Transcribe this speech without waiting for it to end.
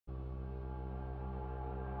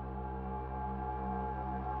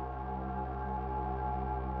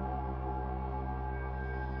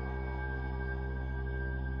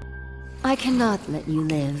I cannot let you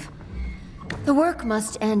live. The work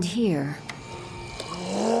must end here.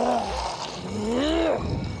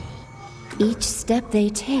 Each step they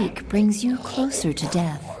take brings you closer to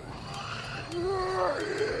death.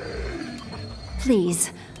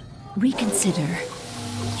 Please, reconsider.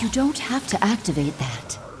 You don't have to activate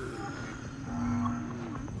that.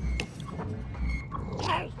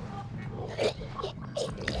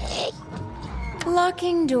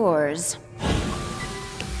 Locking doors.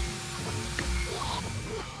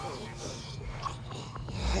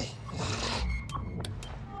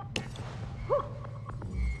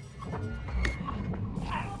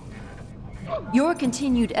 Your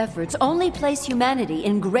continued efforts only place humanity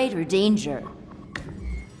in greater danger.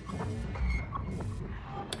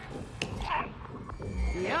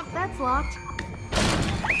 Yep, that's locked.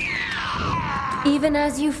 Even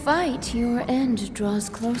as you fight, your end draws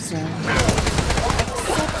closer.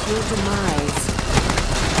 Accept your demise.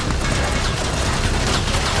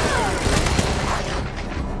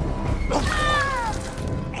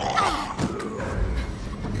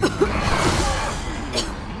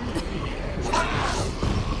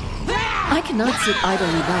 I cannot sit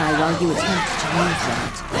idly by while you attempt to move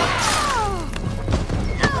that.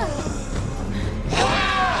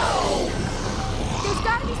 There's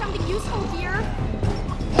gotta be something useful here.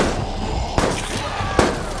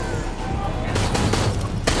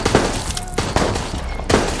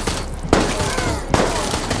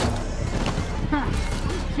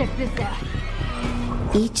 Check this out.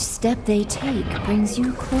 Each step they take brings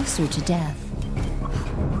you closer to death.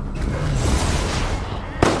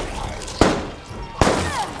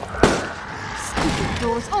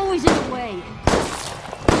 Door's always in the way.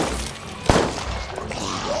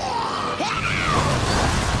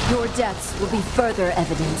 Your deaths will be further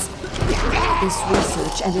evidence. This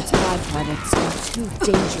research and its byproducts are too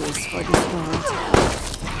dangerous for this world.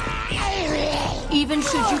 Even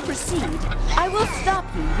should you proceed, I will stop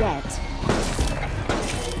you yet.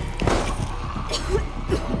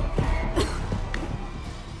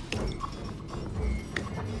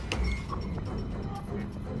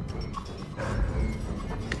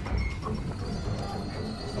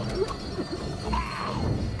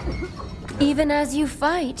 Even as you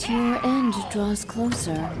fight, your end draws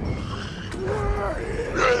closer.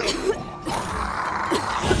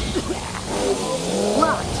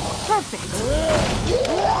 Locked. Perfect.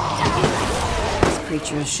 These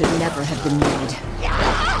creatures should never have been made.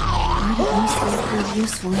 But at least they prove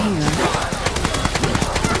useful here.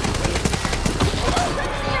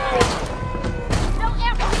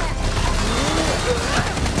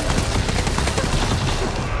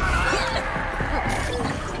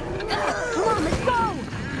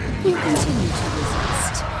 You continue to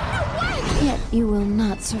resist. Yet you will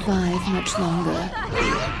not survive much longer.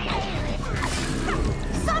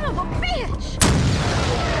 Son of a bitch!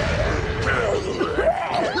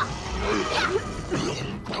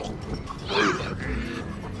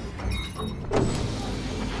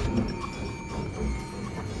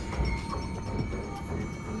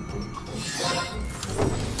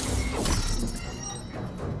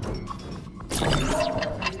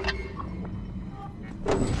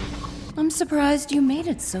 I'm surprised you made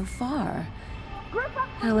it so far.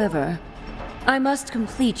 However, I must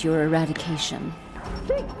complete your eradication.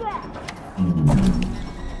 Take that!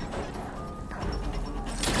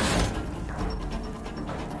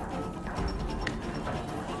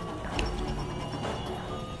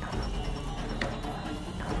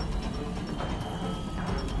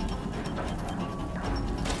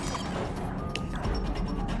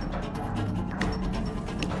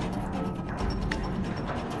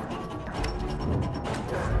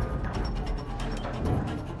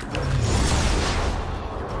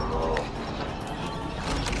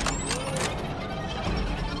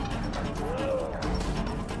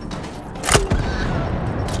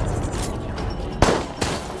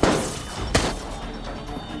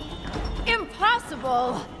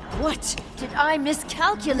 What did I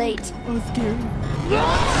miscalculate? Oh, scary.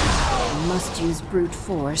 I must use brute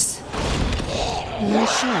force. And I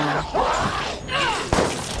shall.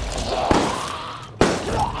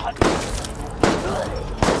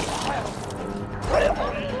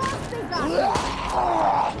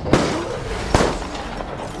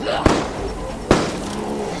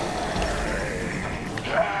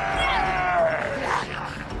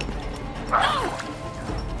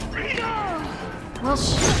 Well,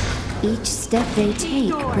 shit. Each step they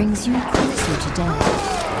take brings you closer to death.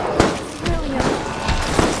 Brilliant.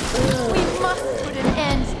 We must put an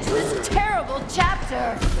end to this terrible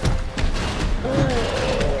chapter.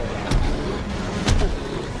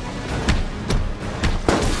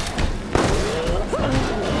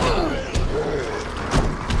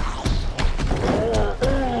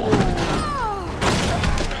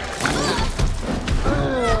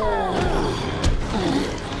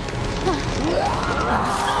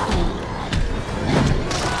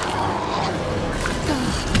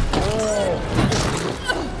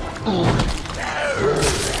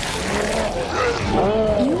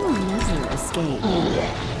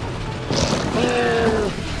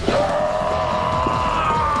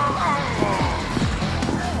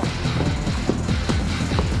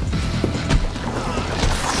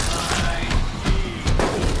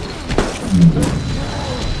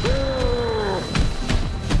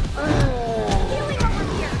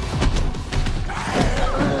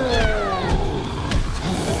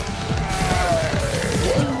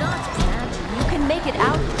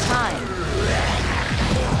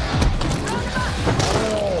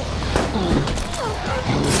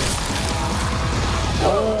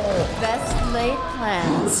 laid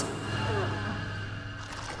plans.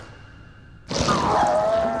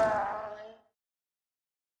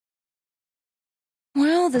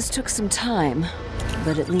 Well, this took some time,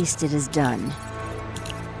 but at least it is done.